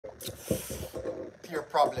Pure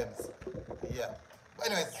problems. Yeah. But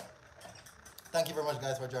anyways, thank you very much,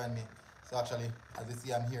 guys, for joining me. So actually, as you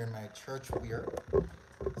see, I'm here in my church wear.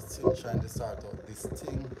 Still trying to sort out this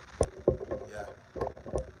thing. Yeah.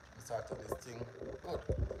 Sort out this thing. Good.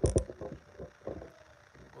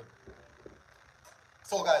 Good.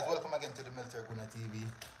 So guys, welcome again to the Military Guna TV.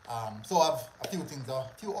 So I have a few things, a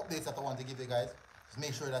few updates that I want to give you guys. Just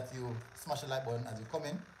make sure that you smash the like button as you come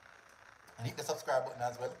in and hit the subscribe button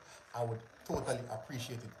as well. I would totally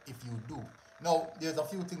appreciate it if you do. Now, there's a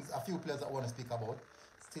few things, a few players I want to speak about.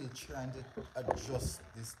 Still trying to adjust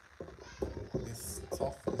this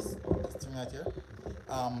stuff, this thing right here.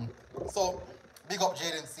 So big up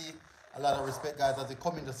Jaden C. A lot of respect, guys, as you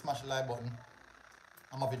come in to smash the like button.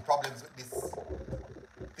 I'm having problems with this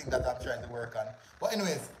thing that I'm trying to work on. But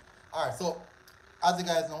anyways, alright, so as you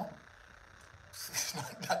guys know,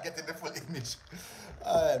 not getting the full image.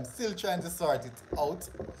 I'm still trying to sort it out.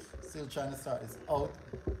 Still trying to sort this out.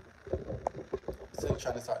 Still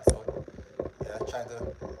trying to sort this out. Yeah, trying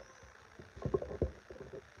to.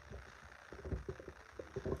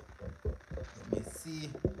 Let me see.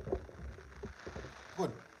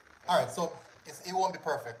 Good. Alright, so it won't be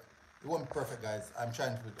perfect. It won't be perfect, guys. I'm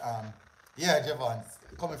trying to. Yeah, Javon,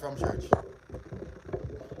 coming from church.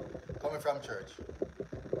 Coming from church.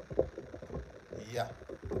 Yeah.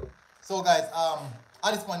 So guys,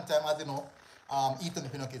 at this point in time, as you know, Ethan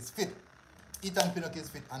Pinnock is fit. Ethan Pinnock is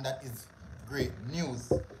fit, and that is great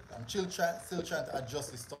news. I'm still trying to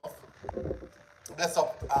adjust this stuff. Bless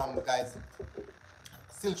up, guys.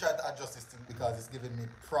 Still trying to adjust this thing because it's giving me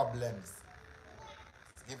problems.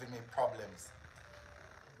 It's giving me problems.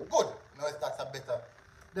 Good. No, that's a better,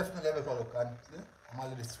 definitely a better look. And yeah, I'm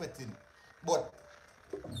already sweating, but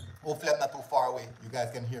hopefully I'm not too far away. You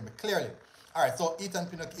guys can hear me clearly. All right, so Ethan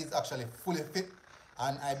Pinnock is actually fully fit,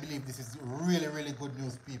 and I believe this is really, really good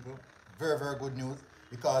news, people. Very, very good news,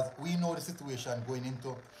 because we know the situation going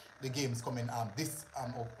into the games coming this this, I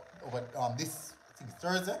think it's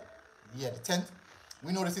Thursday, yeah, the 10th.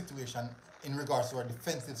 We know the situation in regards to our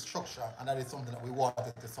defensive structure, and that is something that we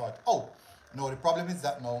wanted to sort out. Now the problem is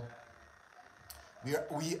that now we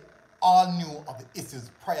all knew of the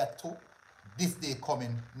issues prior to this day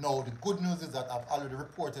coming. Now the good news is that I've already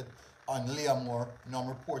reported on Liam Moore. Now I'm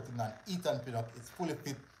reporting on Ethan Pinnock is fully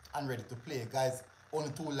fit and ready to play. Guys, only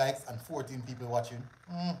 2 likes and 14 people watching.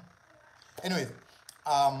 Anyways,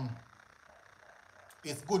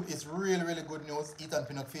 it's good. It's really, really good news. Ethan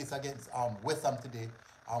Pinnock face against West Ham today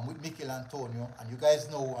with Mikel Antonio, and you guys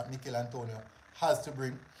know what Mikel Antonio has to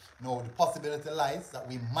bring. Now the possibility lies that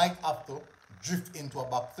we might have to drift into a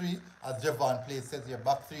back 3, as Javon plays says here,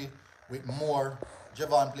 back 3 with more.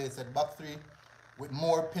 Javon plays said back 3 with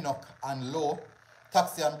more Pinnock and Low,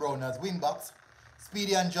 Taxi and Brown as wing backs,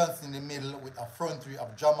 Speedy and Johnson in the middle with a front 3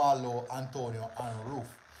 of Jamal Low, Antonio and Roofe.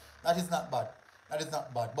 That is not bad. That is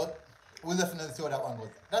not bad. But we'll definitely see how that one goes.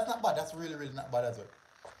 That's not bad. That's really, really not bad as well.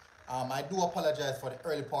 I do apologize for the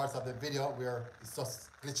early parts of the video where it's just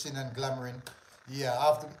glitching and glamoring. Yeah,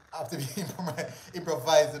 I have to be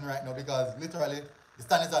improvising right now, because literally the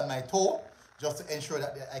stand is on my toe just to ensure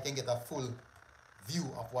that I can get a full view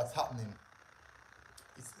of what's happening.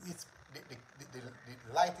 It's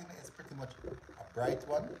the lighting is pretty much a bright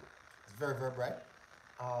one. It's very, very bright.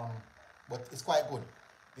 But it's quite good.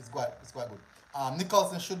 It's quite good.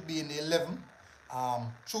 Nicholson should be in the 11.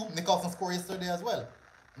 True, Nicholson scored yesterday as well.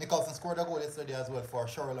 Nicholson scored a goal yesterday as well for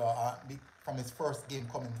Charlotte from his first game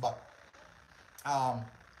coming back.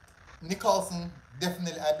 Nicholson,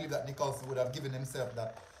 definitely, I believe that Nicholson would have given himself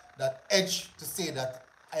that edge to say that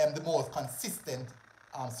I am the most consistent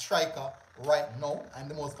striker right now. I'm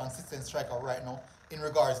the most consistent striker right now in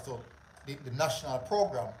regards to the national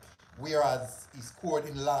program. Whereas he scored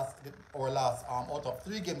in last out of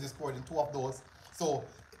 3 games, he scored in 2 of those. So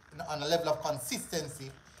on a level of consistency,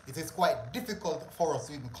 it is quite difficult for us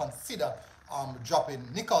to even consider dropping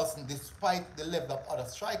Nicholson despite the level of other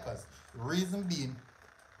strikers. Reason being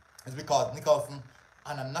is because Nicholson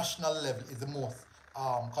on a national level is the most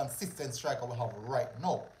consistent striker we have right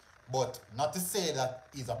now. But not to say that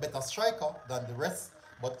he's a better striker than the rest,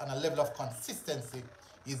 but on a level of consistency,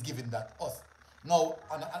 he's giving that us. Now,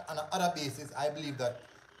 on another basis, I believe that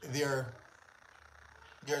there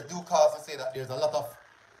do cause to say that there's a lot of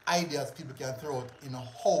ideas people can throw out in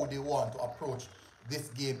how they want to approach this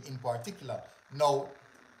game in particular. Now,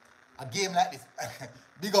 a game like this,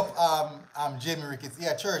 big up Jamie Ricketts,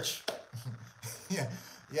 yeah, church.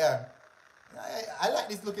 yeah. I like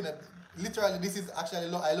this looking at, literally, this is actually,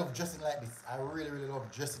 I love dressing like this. I really, really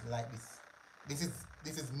love dressing like this.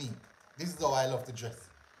 This is me. This is how I love to dress.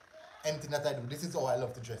 Anything that I do, this is how I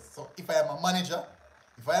love to dress. So if I am a manager,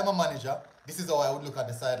 If I am a manager, this is how I would look at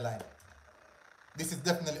the sideline. This is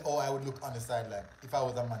definitely how I would look on the sideline if I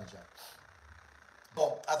was a manager.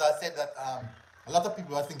 But as I said that a lot of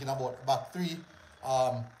people are thinking about back three,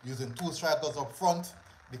 using two strikers up front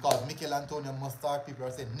because Mikel Antonio must start. People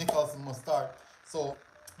are saying Nicholson must start. So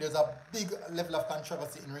there's a big level of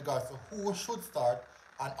controversy in regards to who should start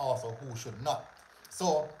and also who should not.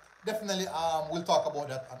 So definitely we'll talk about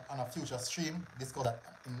that on a future stream, discuss that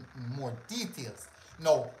in more details.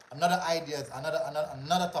 Now, another idea is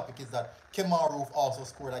another topic is that Kemar Roofe also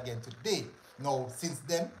scored again today. Now, since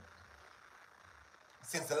the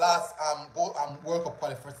last World Cup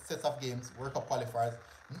qualifiers, sets of games, World Cup qualifiers,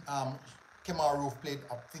 Kemar Roofe played,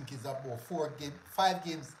 I think it's about 5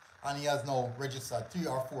 games, and he has now registered 3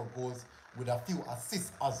 or 4 goals with a few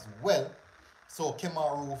assists as well. So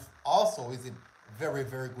Kemar Roofe also is in very,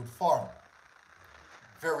 very good form.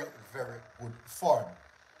 Very, very good form.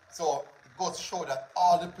 So it goes to show that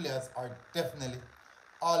all the players are definitely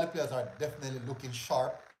looking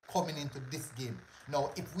sharp coming into this game.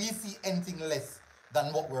 Now, if we see anything less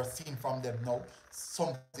than what we're seeing from them now,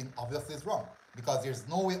 something obviously is wrong. Because there's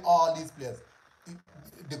no way all these players.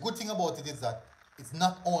 The good thing about it is that it's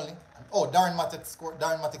not only. Oh, Darren Matic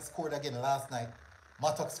scored again last night.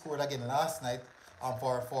 Matic scored again last night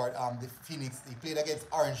for the Phoenix. He played against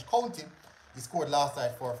Orange County. He scored last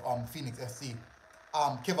night for Phoenix FC.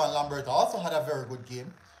 Kevin Lambert also had a very good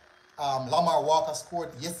game. Lamar Walker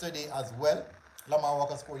scored yesterday as well.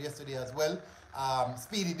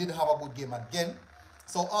 Speedy did have a good game again.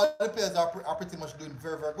 So all the players are pretty much doing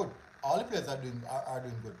very, very good. All the players are doing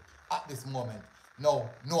good at this moment. No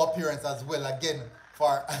appearance as well again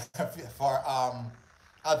for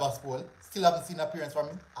Alvas Paul. Still haven't seen appearance from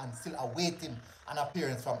him and still awaiting an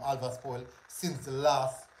appearance from Alvas Paul since the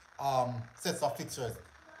last sets of fixtures.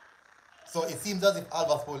 So it seems as if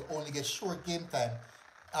Alvas Paul only gets short game time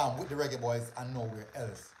with the Reggae Boyz and nowhere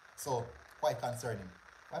else. So quite concerning.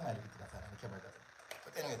 Why am I looking at that? The camera doesn't.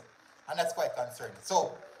 But anyways, and that's quite concerning.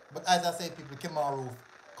 So, but as I say, people, Kemar Roofe,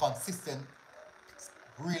 consistent,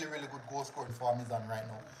 really, really good goal scoring form is on right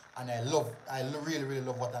now. And I really, really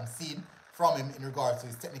love what I'm seeing from him in regards to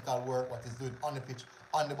his technical work, what he's doing on the pitch,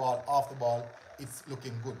 on the ball, off the ball. It's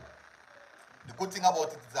looking good. The good thing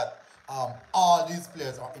about it is that all these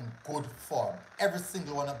players are in good form. Every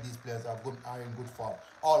single one of these players are in good form.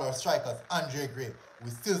 All our strikers, Andre Gray,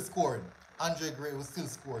 we're still scoring.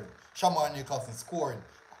 Shamar Nicholson scoring.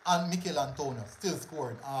 And Mikel Antonio still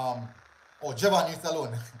scoring. Giovannis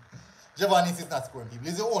alone. Giovannis is not scoring, people.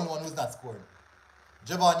 He's the only one who's not scoring.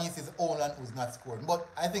 Giovannis is the only one who's not scoring. But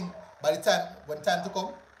I think by the time, when time to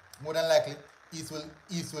come, more than likely, East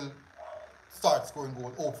will start scoring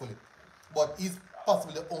goals, hopefully. But he's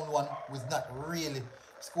possibly the only one who's not really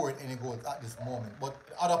scoring any goals at this moment. But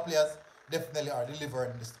the other players definitely are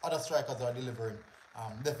delivering. The other strikers are delivering,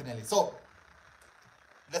 definitely. So,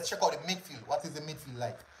 let's check out the midfield. What is the midfield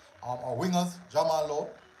like? Our wingers, Jamal Lowe,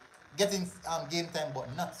 getting game time, but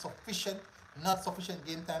not sufficient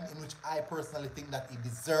game time, in which I personally think that he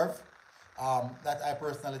deserves.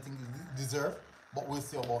 But we'll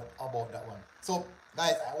see about that one. So,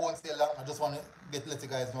 guys, I won't stay long. I just want to let you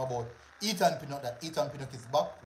guys know about Pinnock, that Pinnock is back.